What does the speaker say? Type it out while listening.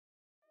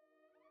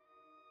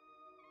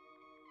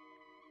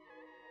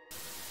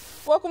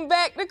Welcome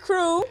back to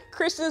CRU,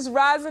 Christians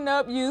Rising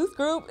Up Youth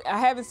Group. I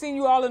haven't seen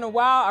you all in a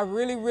while. I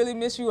really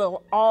miss you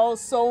all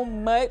so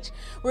much.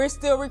 We're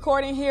still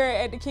recording here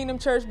at the Kingdom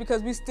Church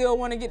because we still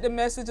want to get the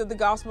message of the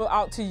gospel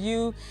out to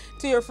you,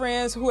 to your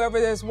friends,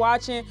 whoever that's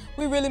watching.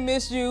 We really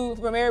miss you,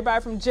 from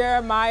everybody from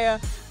Jeremiah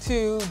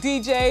to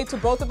DJ, to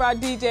both of our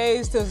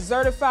DJs, to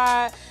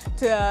Certified,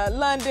 to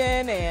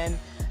London, and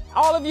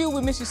all of you.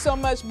 We miss you so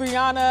much.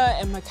 Brianna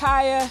and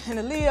Micaiah and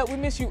Aaliyah, we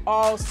miss you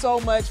all so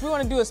much. We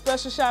want to do a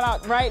special shout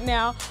out right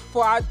now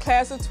for our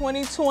class of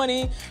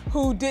 2020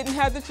 who didn't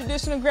have the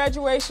traditional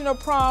graduation or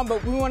prom,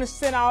 but we want to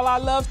send all our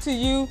love to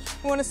you.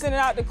 We want to send it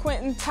out to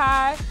Quentin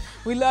Ty.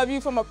 We love you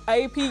from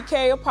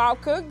APK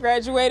Apopka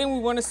graduating. We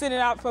want to send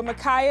it out for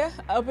Micaiah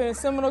up in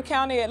Seminole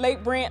County at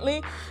Lake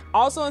Brantley.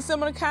 Also in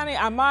Seminole County,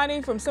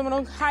 Imani from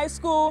Seminole High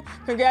School.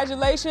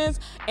 Congratulations.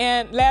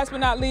 And last but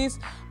not least,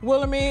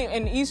 Willamette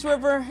and East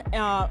River,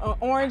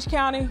 Orange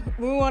County.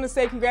 We want to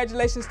say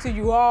congratulations to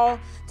you all.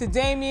 To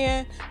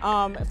Damien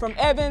from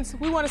Evans,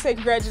 we want to say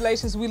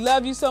congratulations. We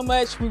love you so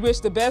much. We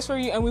wish the best for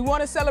you, and we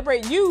want to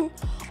celebrate you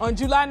on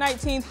July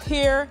 19th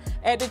here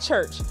at the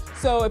church.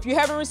 So if you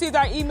haven't received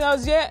our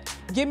emails yet,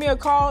 give me a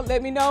call,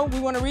 let me know. We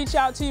want to reach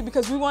out to you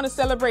because we want to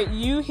celebrate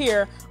you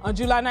here on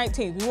July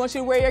 19th. We want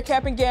you to wear your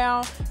cap and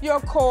gown, your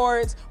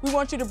cords. We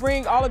want you to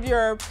bring all of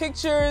your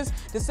pictures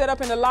to set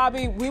up in the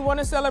lobby. We want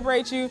to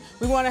celebrate you.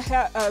 We want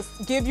to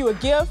give you a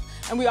gift,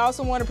 and we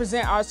also want to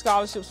present our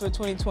scholarships for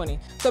 2020.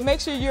 So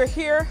make sure you're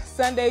here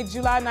Sunday,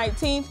 July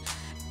 19th,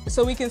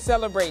 so we can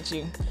celebrate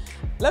you.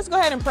 Let's go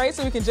ahead and pray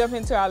so we can jump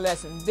into our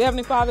lesson. Dear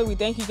Heavenly Father, we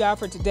thank you, God,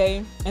 for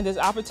today and this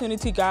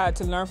opportunity, God,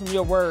 to learn from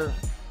your word.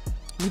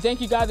 We thank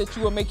you, God, that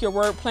you will make your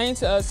word plain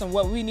to us and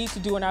what we need to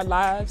do in our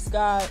lives,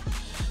 God,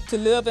 to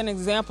live an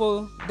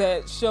example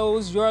that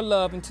shows your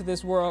love into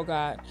this world,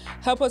 God.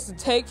 Help us to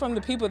take from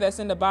the people that's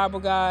in the Bible,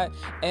 God,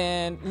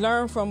 and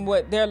learn from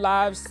what their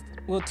lives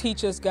will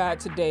teach us, God,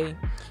 today.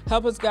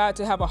 Help us, God,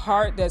 to have a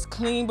heart that's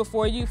clean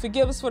before you.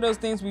 Forgive us for those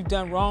things we've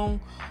done wrong.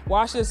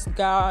 Wash us,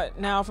 God,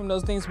 now from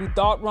those things we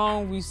thought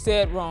wrong, we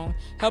said wrong.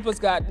 Help us,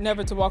 God,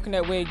 never to walk in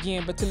that way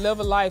again, but to live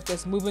a life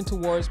that's moving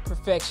towards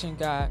perfection,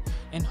 God,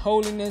 and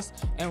holiness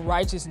and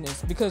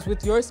righteousness, because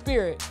with your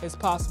spirit, it's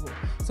possible.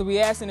 So we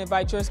ask and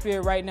invite your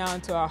spirit right now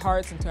into our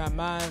hearts, into our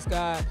minds,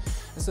 God,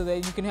 and so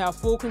that you can have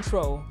full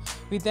control.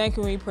 We thank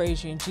you and we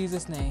praise you in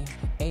Jesus' name.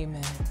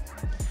 Amen.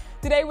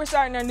 Today we're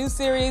starting our new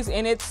series,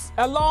 and it's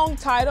a long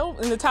title,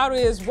 and the title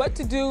is What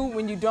to Do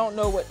When You Don't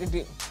Know What to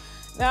Do.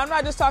 Now, I'm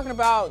not just talking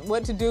about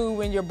what to do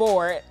when you're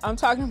bored. I'm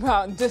talking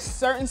about just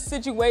certain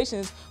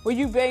situations where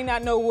you may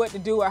not know what to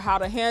do or how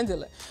to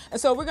handle it.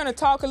 And so we're going to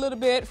talk a little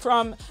bit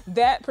from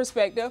that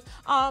perspective.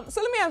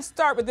 So let me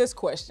start with this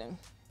question.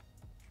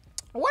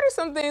 What are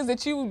some things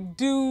that you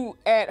do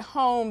at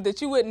home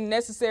that you wouldn't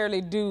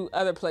necessarily do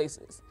other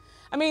places?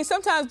 I mean,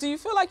 sometimes do you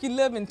feel like you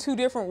live in two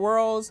different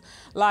worlds?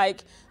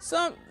 Like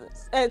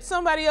at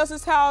somebody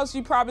else's house,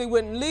 you probably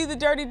wouldn't leave the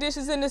dirty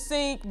dishes in the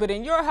sink, but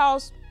in your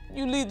house,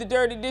 you leave the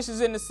dirty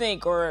dishes in the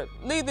sink, or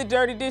leave the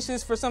dirty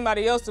dishes for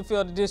somebody else to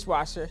fill the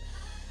dishwasher.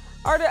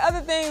 Are there other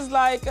things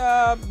like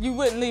you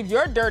wouldn't leave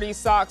your dirty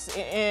socks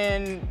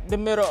in the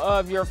middle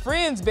of your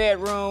friend's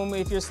bedroom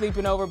if you're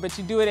sleeping over, but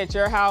you do it at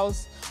your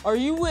house? Or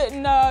you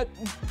wouldn't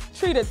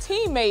treat a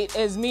teammate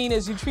as mean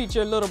as you treat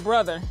your little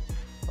brother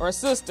or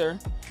sister?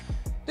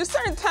 There's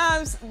certain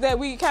times that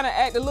we kind of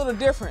act a little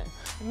different.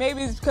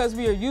 Maybe it's because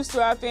we are used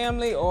to our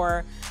family,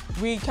 or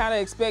we kind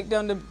of expect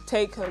them to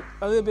take a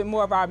little bit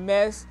more of our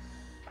mess.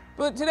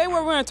 But today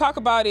what we're going to talk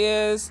about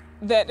is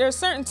that there's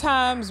certain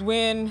times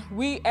when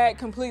we act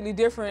completely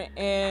different,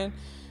 and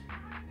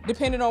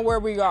depending on where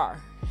we are.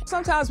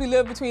 Sometimes we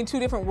live between two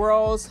different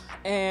worlds,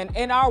 and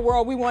in our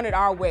world, we want it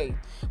our way.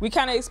 We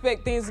kind of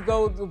expect things to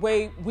go the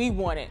way we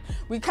want it.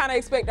 We kind of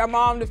expect our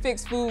mom to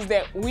fix foods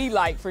that we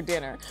like for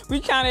dinner. We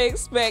kind of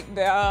expect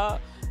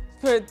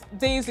for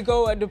things to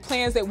go the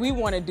plans that we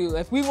want to do.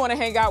 If we want to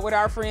hang out with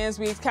our friends,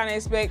 we kind of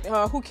expect,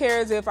 who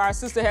cares if our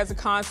sister has a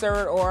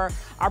concert or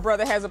our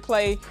brother has a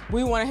play?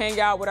 We want to hang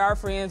out with our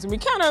friends, and we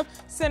kind of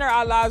center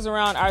our lives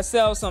around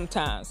ourselves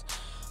sometimes.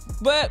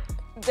 But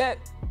that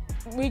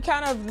we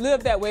kind of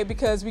live that way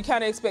because we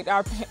kind of expect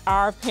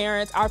our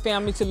parents, our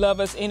family to love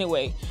us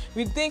anyway.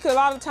 We think a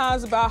lot of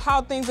times about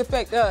how things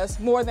affect us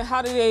more than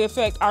how do they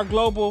affect our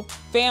global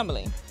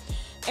family.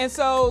 And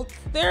so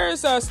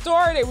there's a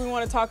story that we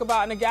want to talk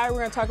about, and a guy we're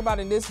going to talk about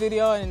in this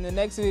video and in the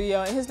next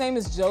video, and his name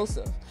is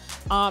Joseph.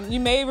 You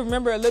may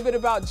remember a little bit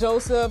about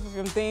Joseph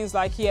from things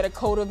like he had a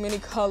coat of many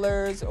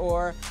colors,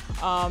 or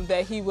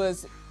that he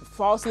was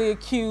falsely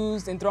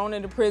accused and thrown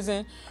into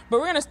prison. But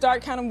we're going to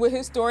start kind of with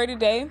his story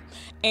today.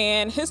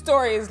 And his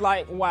story is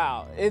like,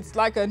 wow, it's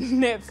like a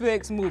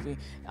Netflix movie.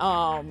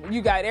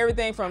 You got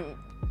everything from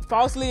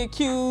falsely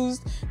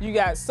accused, you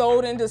got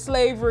sold into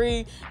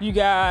slavery, you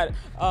got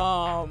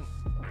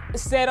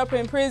set up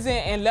in prison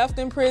and left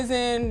in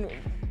prison.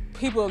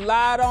 People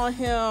lied on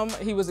him.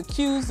 He was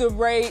accused of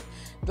rape.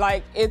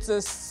 Like, it's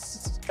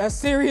a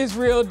serious,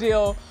 real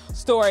deal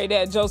story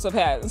that Joseph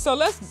has. So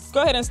let's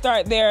go ahead and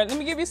start there. Let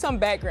me give you some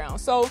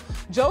background. So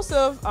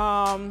Joseph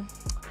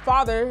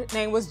father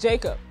name was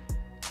Jacob.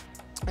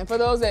 And for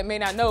those that may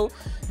not know,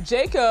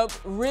 Jacob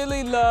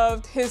really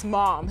loved his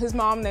mom. His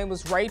mom's name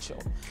was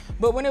Rachel.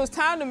 But when it was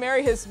time to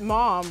marry his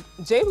mom,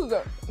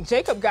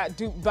 Jacob got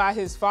duped by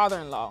his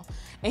father-in-law.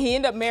 And he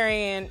ended up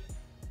marrying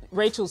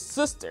Rachel's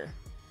sister,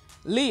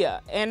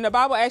 Leah. And the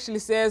Bible actually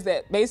says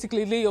that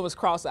basically Leah was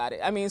cross-eyed.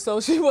 I mean,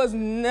 so she was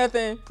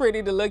nothing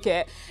pretty to look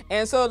at.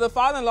 And so the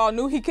father-in-law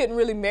knew he couldn't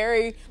really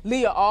marry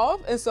Leah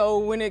off. And so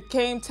when it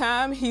came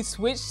time, he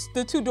switched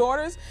the two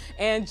daughters,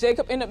 and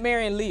Jacob ended up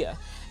marrying Leah.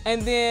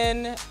 And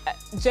then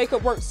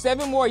Jacob worked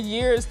 7 more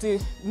years to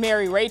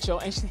marry Rachel,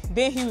 and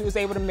then he was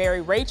able to marry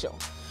Rachel.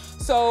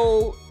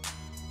 So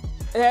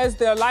as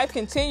their life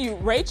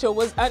continued, Rachel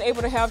was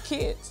unable to have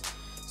kids.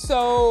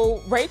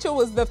 So Rachel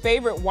was the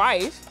favorite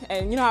wife,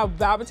 and you know how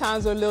Bible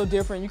times are a little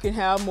different. You can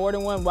have more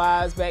than one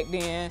wives back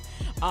then.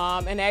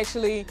 And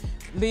actually,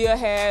 Leah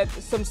had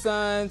some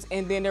sons,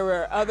 and then there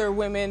were other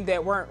women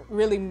that weren't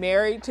really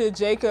married to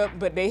Jacob,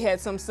 but they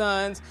had some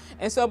sons.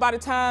 And so by the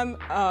time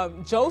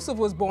Joseph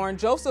was born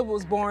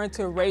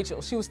to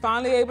Rachel. She was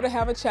finally able to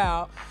have a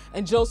child,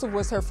 and Joseph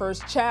was her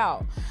first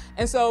child.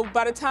 And so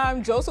by the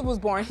time Joseph was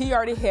born, he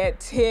already had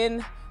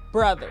 10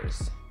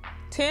 brothers.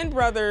 10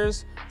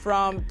 brothers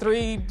from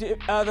 3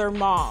 other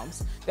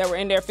moms that were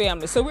in their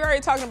family. So we're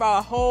already talking about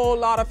a whole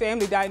lot of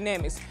family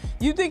dynamics.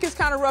 You think it's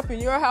kind of rough in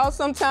your house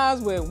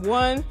sometimes with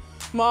one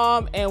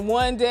mom and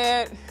one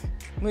dad?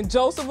 When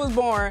Joseph was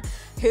born,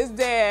 his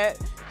dad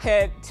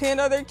had 10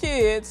 other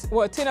kids,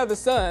 well, 10 other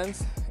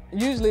sons.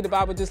 Usually the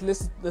Bible just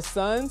lists the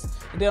sons.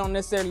 They don't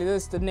necessarily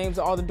list the names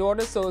of all the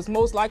daughters. So it's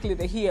most likely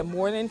that he had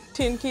more than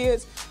 10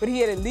 kids, but he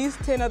had at least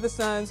 10 other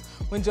sons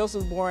when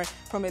Joseph was born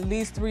from at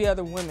least 3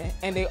 other women.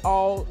 And they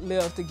all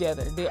lived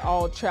together. They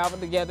all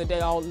traveled together. They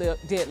all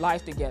did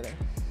life together.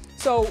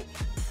 So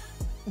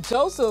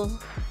Joseph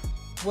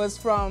was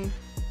from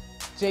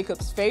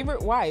Jacob's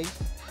favorite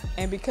wife.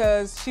 And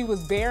because she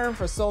was barren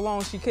for so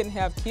long, she couldn't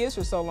have kids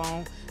for so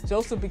long,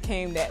 Joseph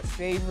became that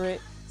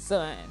favorite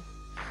son.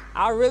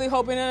 I really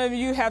hope none of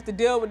you have to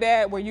deal with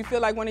that, where you feel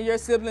like one of your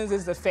siblings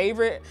is the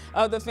favorite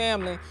of the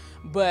family.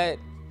 But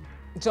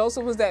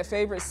Joseph was that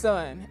favorite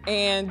son.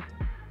 And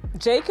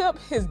Jacob,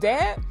 his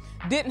dad,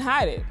 didn't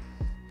hide it.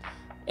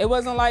 It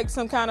wasn't like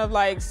some kind of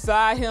like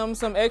side him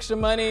some extra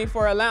money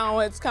for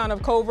allowance, kind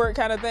of covert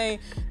kind of thing.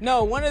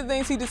 No, one of the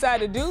things he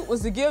decided to do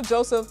was to give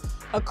Joseph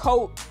a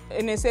coat,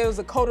 and they said it was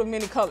a coat of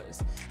many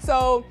colors.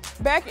 So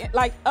back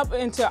like up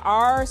into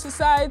our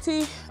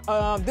society,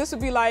 this would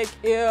be like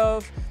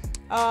if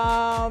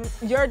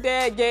your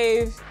dad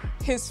gave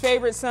his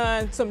favorite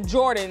son some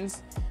Jordans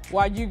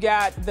while you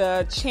got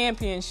the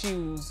champion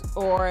shoes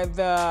or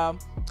the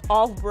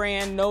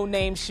off-brand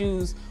no-name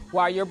shoes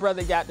while your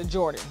brother got the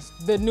Jordans,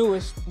 the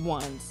newest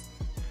ones,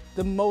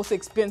 the most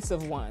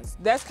expensive ones.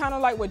 That's kind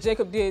of like what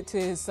Jacob did to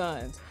his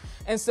sons.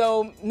 And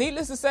so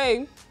needless to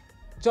say,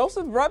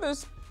 Joseph's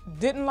brothers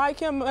didn't like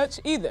him much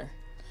either.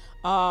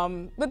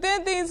 But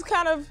then things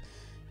kind of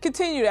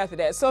continued after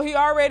that. So he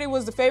already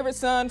was the favorite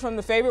son from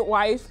the favorite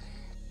wife.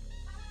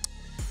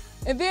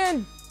 And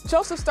then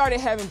Joseph started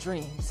having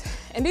dreams.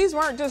 And these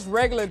weren't just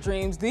regular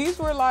dreams. These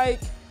were like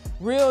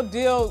real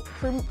deal,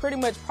 pretty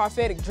much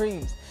prophetic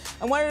dreams.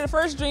 And one of the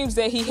first dreams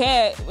that he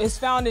had is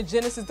found in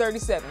Genesis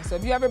 37. So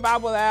if you have your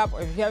Bible app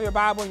or if you have your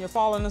Bible and you're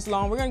following us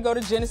along, we're going to go to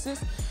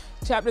Genesis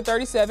chapter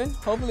 37.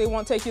 Hopefully it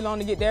won't take you long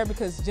to get there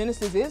because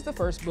Genesis is the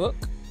first book.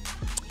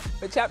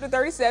 But chapter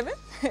 37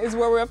 is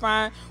where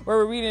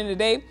we're reading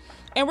today.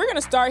 And we're going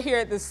to start here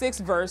at the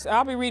 6th verse.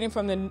 I'll be reading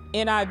from the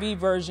NIV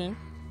version.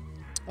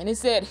 And it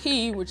said,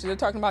 he, which they're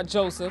talking about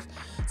Joseph,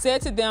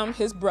 said to them,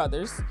 his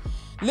brothers,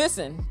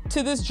 listen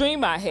to this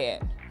dream I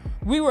had.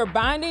 We were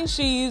binding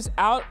sheaves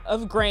out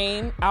of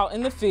grain out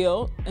in the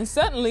field, and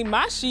suddenly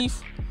my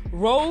sheaf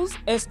rose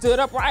and stood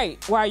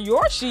upright, while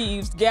your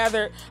sheaves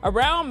gathered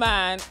around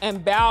mine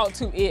and bowed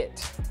to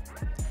it.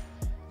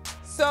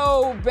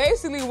 So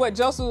basically what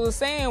Joseph was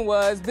saying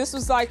was this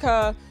was like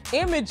a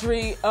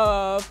imagery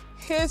of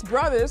his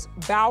brothers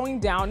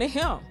bowing down to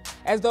him,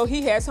 as though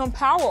he had some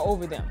power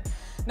over them.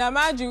 Now,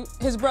 mind you,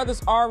 his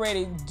brothers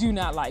already do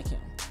not like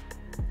him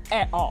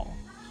at all.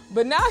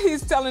 But now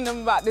he's telling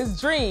them about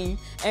this dream,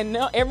 and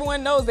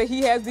everyone knows that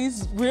he has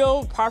these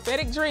real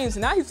prophetic dreams.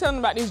 And now he's telling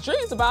them about these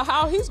dreams about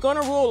how he's going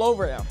to rule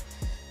over them.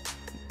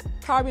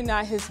 Probably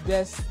not his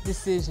best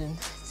decision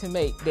to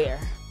make there.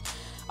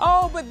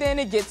 Oh, but then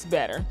it gets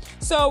better.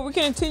 So we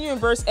continue in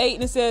verse 8,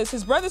 and it says,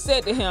 his brother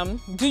said to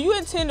him, do you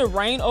intend to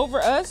reign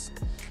over us?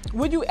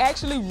 Would you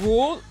actually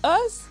rule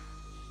us?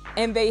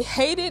 And they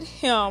hated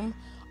him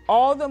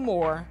all the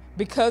more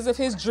because of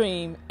his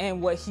dream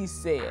and what he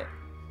said.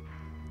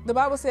 The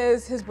Bible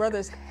says his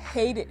brothers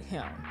hated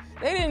him.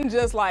 They didn't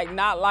just like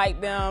not like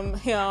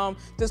him,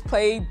 just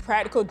play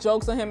practical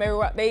jokes on him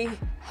everywhere. They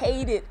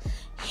hated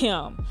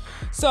him.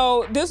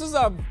 So this was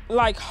a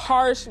like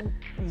harsh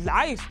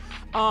life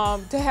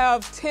to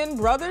have 10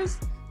 brothers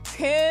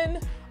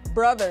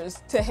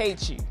to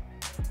hate you.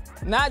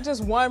 Not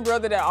just one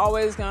brother that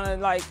always gonna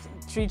like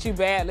treat you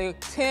badly,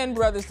 10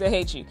 brothers to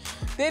hate you.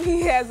 Then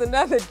he has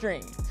another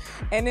dream.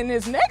 And in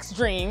his next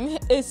dream,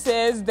 he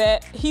says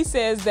that he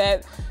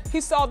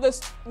saw the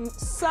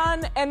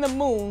sun and the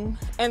moon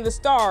and the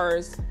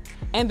stars,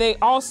 and they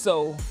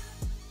also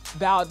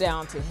bowed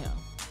down to him.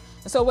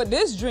 And so what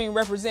this dream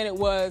represented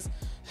was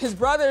his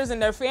brothers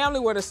and their family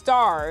were the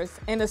stars,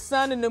 and the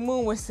sun and the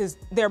moon was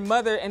their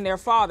mother and their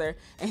father.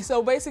 And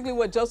so basically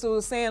what Joseph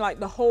was saying, like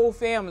the whole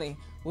family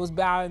was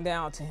bowing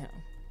down to him.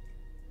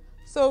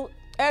 So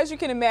as you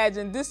can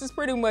imagine, this is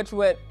pretty much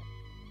was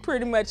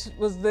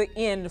the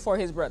end for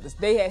his brothers.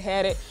 They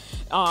had it.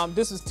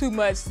 This was too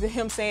much to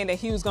him saying that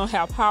he was going to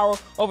have power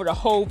over the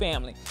whole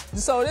family.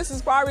 So this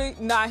is probably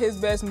not his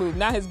best move,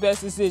 not his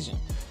best decision.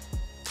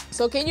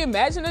 So can you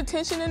imagine the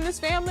tension in this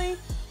family?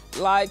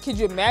 Like, could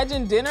you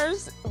imagine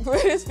dinners for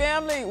his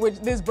family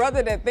with this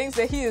brother that thinks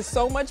that he is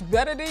so much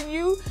better than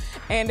you,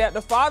 and that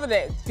the father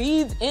that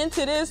feeds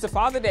into this, the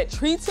father that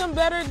treats him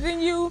better than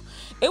you?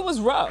 It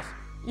was rough.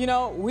 You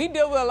know, we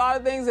deal with a lot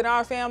of things in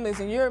our families,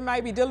 and you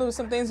might be dealing with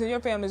some things in your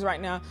families right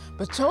now,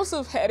 but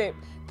Joseph had it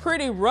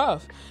pretty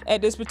rough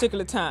at this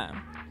particular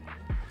time.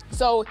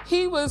 So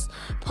he was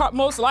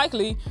most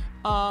likely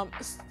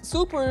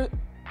super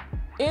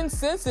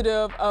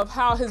insensitive of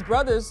how his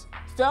brothers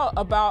felt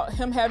about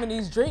him having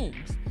these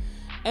dreams.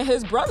 And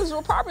his brothers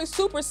were probably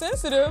super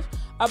sensitive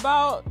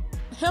about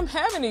him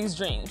having these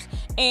dreams.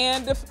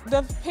 And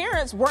the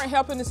parents weren't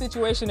helping the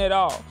situation at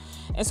all.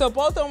 And so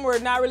both of them were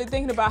not really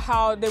thinking about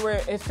how they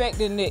were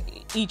affecting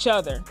each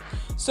other.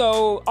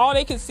 So all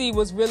they could see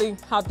was really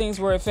how things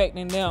were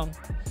affecting them.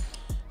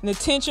 And the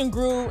tension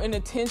grew and the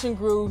tension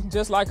grew,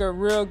 just like a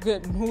real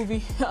good movie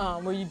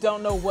where you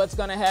don't know what's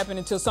going to happen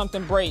until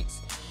something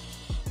breaks.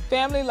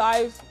 Family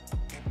life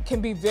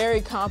can be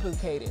very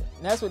complicated.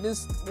 And that's what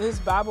this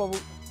Bible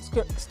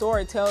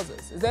story tells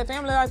us, is that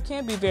family life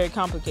can be very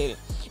complicated.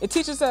 It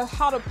teaches us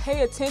how to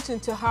pay attention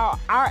to how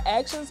our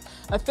actions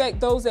affect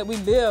those that we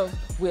live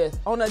with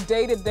on a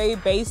day-to-day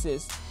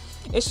basis.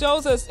 It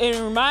shows us and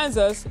it reminds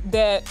us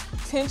that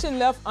tension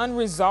left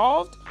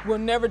unresolved will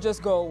never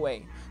just go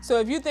away. So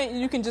if you think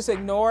you can just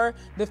ignore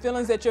the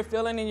feelings that you're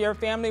feeling in your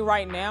family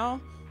right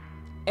now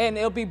and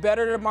it'll be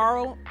better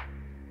tomorrow,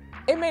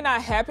 it may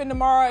not happen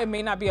tomorrow, it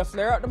may not be a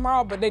flare-up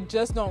tomorrow, but they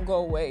just don't go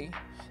away.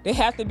 They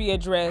have to be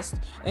addressed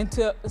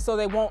so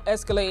they won't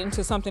escalate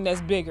into something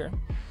that's bigger.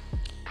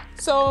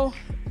 So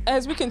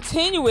as we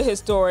continue with his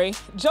story,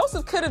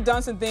 Joseph could have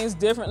done some things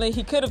differently.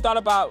 He could have thought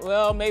about,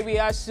 well, maybe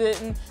I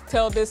shouldn't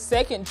tell this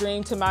second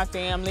dream to my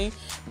family.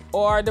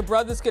 Or the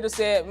brothers could have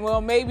said,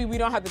 well, maybe we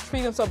don't have to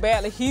treat him so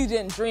badly. He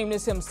didn't dream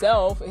this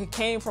himself. It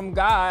came from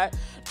God.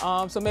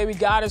 So maybe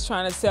God is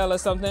trying to tell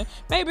us something.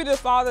 Maybe the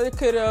father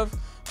could have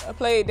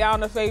played down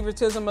the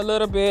favoritism a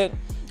little bit.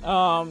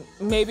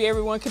 Maybe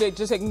everyone could have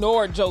just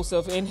ignored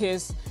Joseph in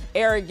his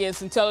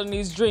arrogance and telling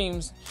these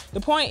dreams.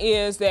 The point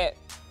is that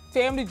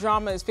family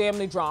drama is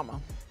family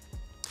drama.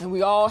 And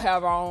we all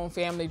have our own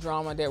family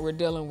drama that we're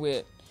dealing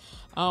with.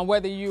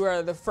 Whether you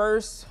are the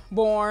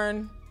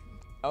firstborn,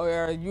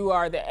 or you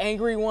are the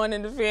angry one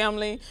in the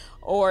family,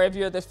 or if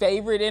you're the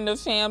favorite in the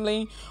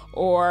family,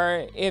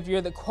 or if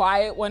you're the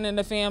quiet one in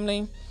the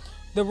family,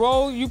 the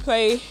role you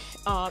play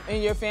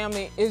in your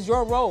family is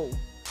your role.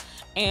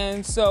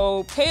 And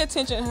so pay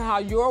attention to how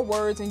your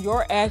words and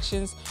your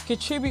actions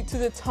contribute to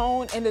the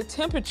tone and the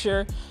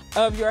temperature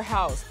of your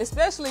house,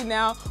 especially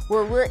now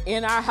where we're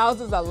in our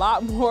houses a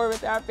lot more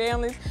with our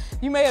families.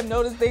 You may have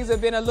noticed things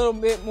have been a little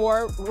bit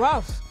more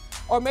rough,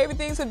 or maybe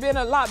things have been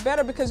a lot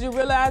better because you're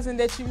realizing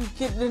that you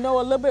get to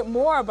know a little bit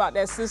more about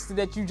that sister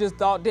that you just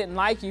thought didn't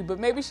like you, but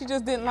maybe she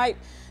just didn't like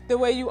the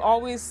way you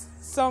always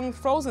sung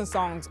Frozen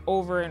songs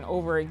over and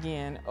over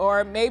again.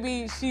 Or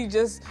maybe you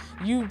just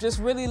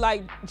really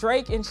like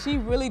Drake and she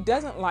really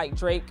doesn't like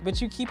Drake,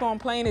 but you keep on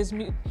playing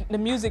the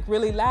music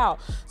really loud.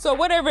 So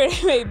whatever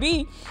it may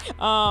be,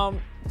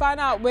 find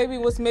out maybe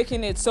what's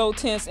making it so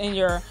tense in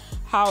your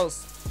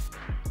house.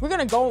 We're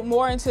gonna go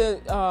more into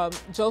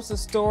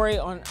Joseph's story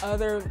on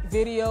other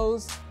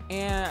videos,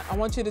 and I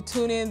want you to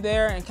tune in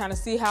there and kind of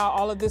see how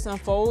all of this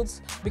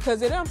unfolds,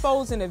 because it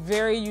unfolds in a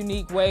very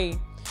unique way.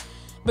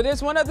 But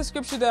there's one other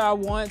scripture that I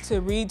want to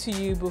read to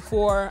you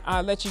before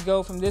I let you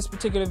go from this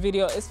particular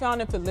video. It's found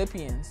in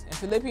Philippians. And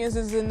Philippians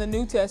is in the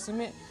New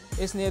Testament.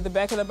 It's near the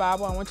back of the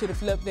Bible. I want you to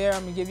flip there.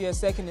 I'm going to give you a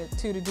second or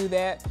two to do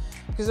that,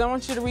 because I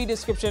want you to read this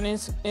scripture. And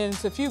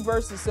it's a few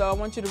verses, so I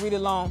want you to read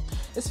along.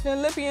 It's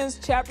Philippians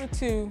chapter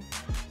 2,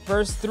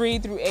 verse 3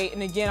 through 8.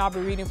 And again, I'll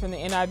be reading from the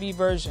NIV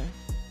version.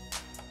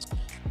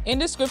 In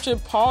this scripture,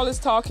 Paul is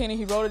talking, and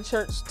he wrote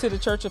to the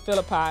church of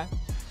Philippi.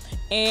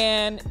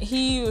 And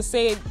he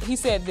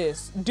said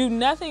this: do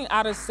nothing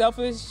out of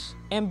selfish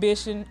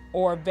ambition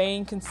or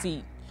vain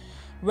conceit.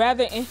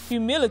 Rather, in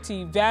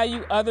humility,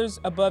 value others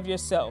above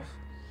yourself,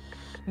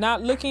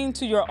 not looking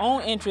to your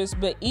own interests,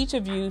 but each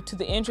of you to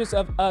the interests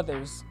of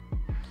others.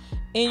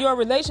 In your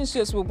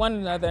relationships with one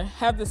another,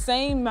 have the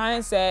same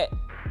mindset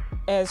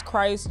as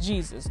Christ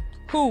Jesus,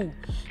 who,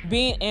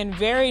 being in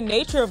very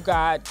nature of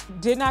God,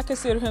 did not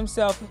consider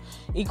himself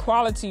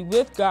equality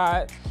with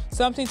God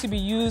something to be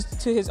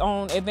used to his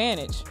own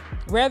advantage.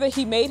 Rather,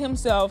 he made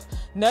himself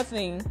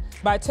nothing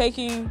by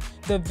taking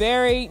the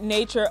very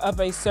nature of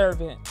a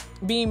servant,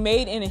 being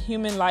made in a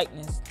human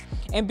likeness.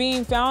 And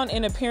being found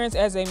in appearance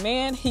as a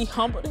man, he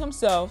humbled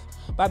himself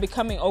by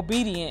becoming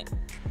obedient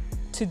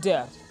to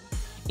death,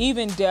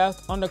 even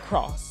death on the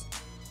cross.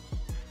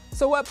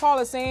 So what Paul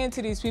is saying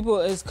to these people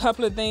is a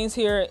couple of things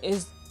here.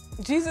 Is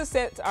Jesus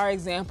sets our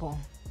example.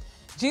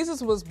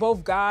 Jesus was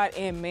both God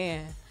and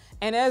man.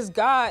 And as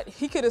God,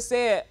 he could have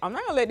said, I'm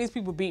not going to let these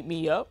people beat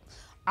me up.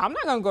 I'm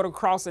not going to go to the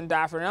cross and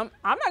die for them.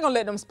 I'm not going to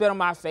let them spit on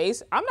my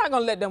face. I'm not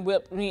going to let them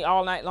whip me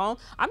all night long.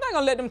 I'm not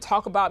going to let them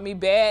talk about me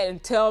bad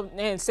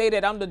and say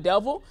that I'm the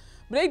devil.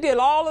 But they did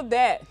all of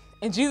that.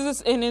 And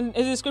Jesus, and in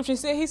the scripture,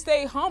 said he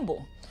stayed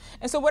humble.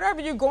 And so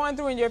whatever you're going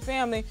through in your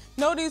family,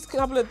 know these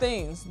couple of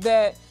things,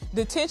 that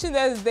the tension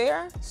that is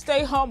there,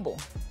 stay humble.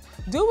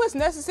 Do what's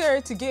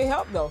necessary to get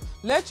help, though.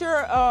 Let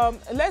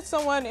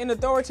someone in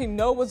authority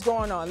know what's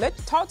going on.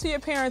 Talk to your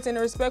parents in a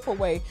respectful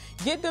way.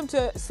 Get them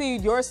to see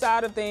your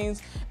side of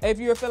things if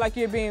you feel like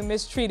you're being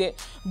mistreated.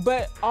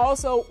 But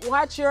also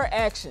watch your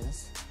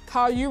actions,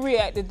 how you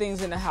react to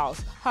things in the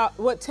house,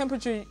 what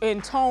temperature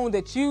and tone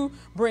that you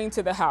bring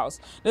to the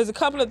house. There's a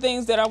couple of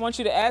things that I want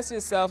you to ask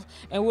yourself,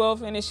 and we'll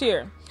finish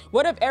here.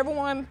 What if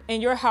everyone in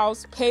your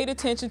house paid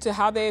attention to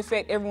how they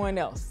affect everyone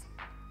else?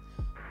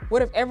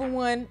 What if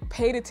everyone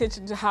paid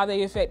attention to how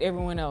they affect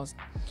everyone else?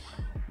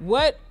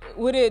 What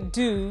would it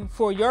do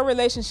for your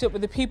relationship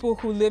with the people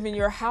who live in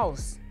your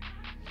house?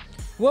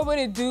 What would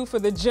it do for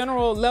the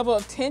general level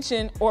of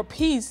tension or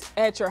peace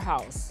at your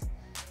house?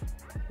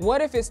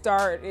 What if it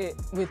started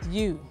with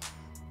you?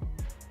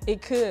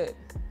 It could.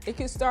 It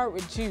could start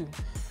with you.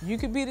 You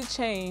could be the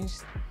change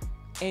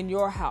in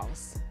your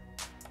house.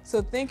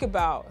 So think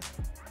about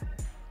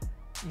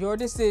your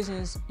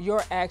decisions,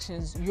 your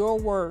actions, your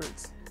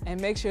words, and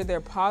make sure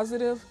they're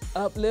positive,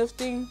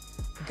 uplifting,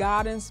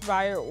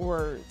 God-inspired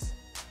words.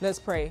 Let's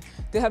pray.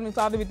 Dear Heavenly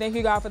Father, we thank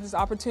you, God, for this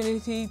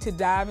opportunity to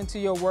dive into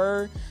your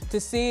word, to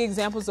see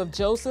examples of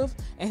Joseph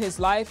and his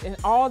life and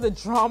all the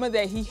drama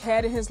that he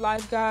had in his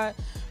life, God.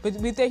 But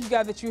we thank you,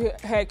 God, that you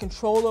had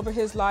control over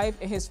his life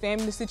and his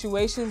family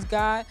situations,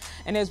 God.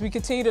 And as we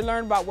continue to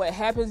learn about what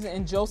happens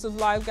in Joseph's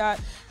life, God,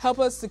 help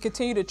us to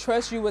continue to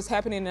trust you what's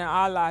happening in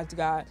our lives,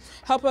 God.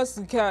 Help us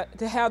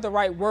to have the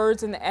right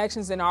words and the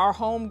actions in our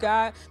home,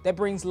 God, that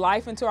brings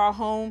life into our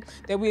home,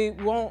 that we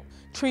won't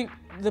treat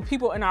the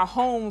people in our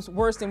homes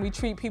worse than we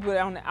treat people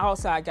on the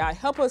outside, God.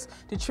 Help us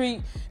to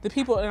treat the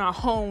people in our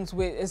homes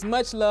with as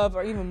much love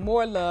or even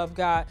more love,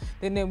 God,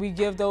 than we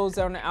give those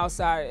on the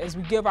outside. As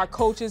we give our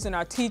coaches and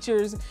our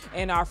teachers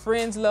and our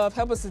friends love,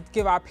 help us to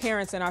give our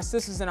parents and our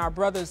sisters and our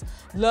brothers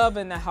love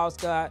in the house,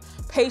 God.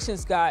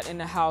 Patience, God, in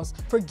the house.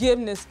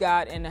 Forgiveness,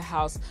 God, in the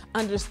house.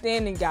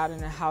 Understanding, God, in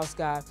the house,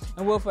 God.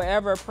 And we'll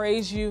forever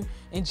praise you.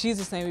 In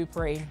Jesus' name we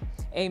pray.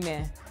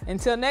 Amen.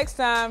 Until next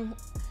time,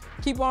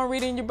 keep on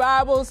reading your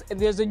Bibles.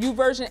 There's a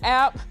YouVersion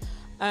app.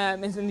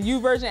 And the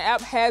YouVersion app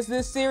has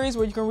this series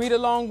where you can read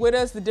along with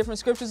us the different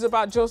scriptures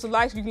about Joseph's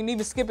life. You can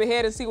even skip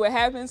ahead and see what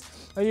happens,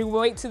 or you can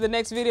wait till the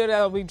next video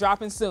that will be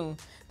dropping soon.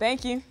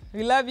 Thank you.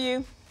 We love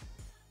you.